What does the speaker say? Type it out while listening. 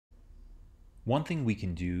One thing we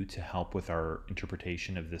can do to help with our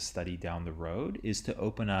interpretation of this study down the road is to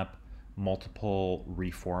open up multiple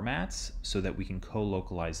reformats so that we can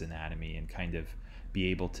co-localize anatomy and kind of be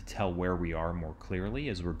able to tell where we are more clearly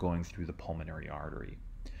as we're going through the pulmonary artery.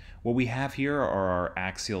 What we have here are our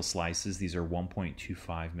axial slices. These are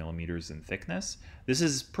 1.25 millimeters in thickness. This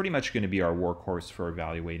is pretty much going to be our workhorse for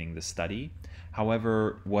evaluating the study.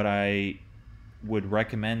 However, what I would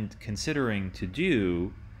recommend considering to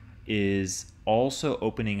do is also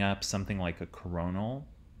opening up something like a coronal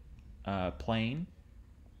plane.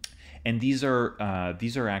 And these are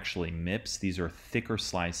actually MIPS. These are thicker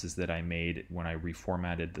slices that I made when I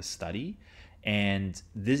reformatted the study. And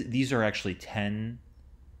these are actually 10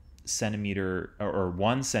 centimeter or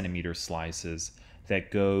 1 centimeter slices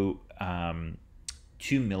that go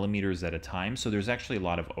 2 millimeters at a time. So there's actually a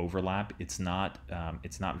lot of overlap. It's not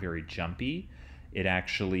very jumpy. It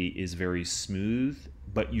actually is very smooth,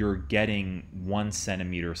 but you're getting 1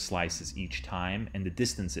 centimeter slices each time, and the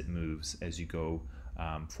distance it moves as you go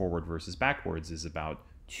forward versus backwards is about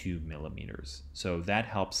 2 millimeters. So that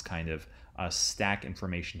helps kind of stack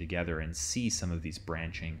information together and see some of these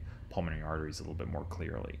branching pulmonary arteries a little bit more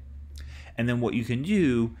clearly. And then what you can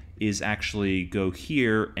do is actually go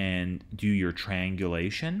here and do your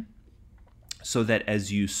triangulation so that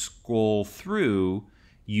as you scroll through,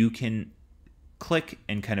 you can click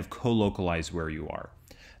and kind of co-localize where you are.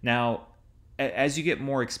 Now, as you get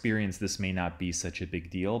more experience, this may not be such a big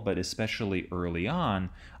deal, but especially early on,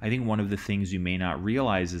 I think one of the things you may not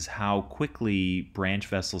realize is how quickly branch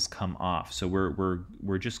vessels come off. So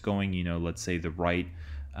we're just going, let's say the right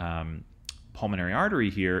pulmonary artery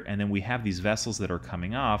here, and then we have these vessels that are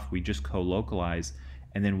coming off. We just co-localize,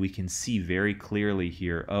 and then we can see very clearly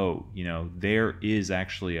here, oh, there is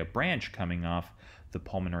actually a branch coming off the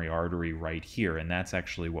pulmonary artery right here, and that's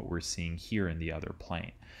actually what we're seeing here in the other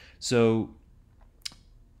plane. So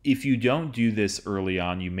if you don't do this early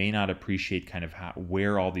on, you may not appreciate kind of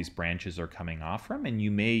where all these branches are coming off from, and you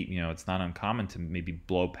may, it's not uncommon to maybe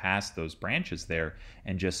blow past those branches there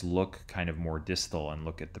and just look kind of more distal and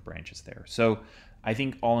look at the branches there. So I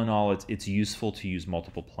think all in all, it's useful to use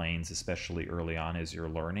multiple planes, especially early on as you're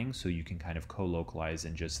learning, so you can kind of co-localize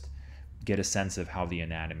and just get a sense of how the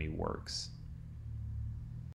anatomy works.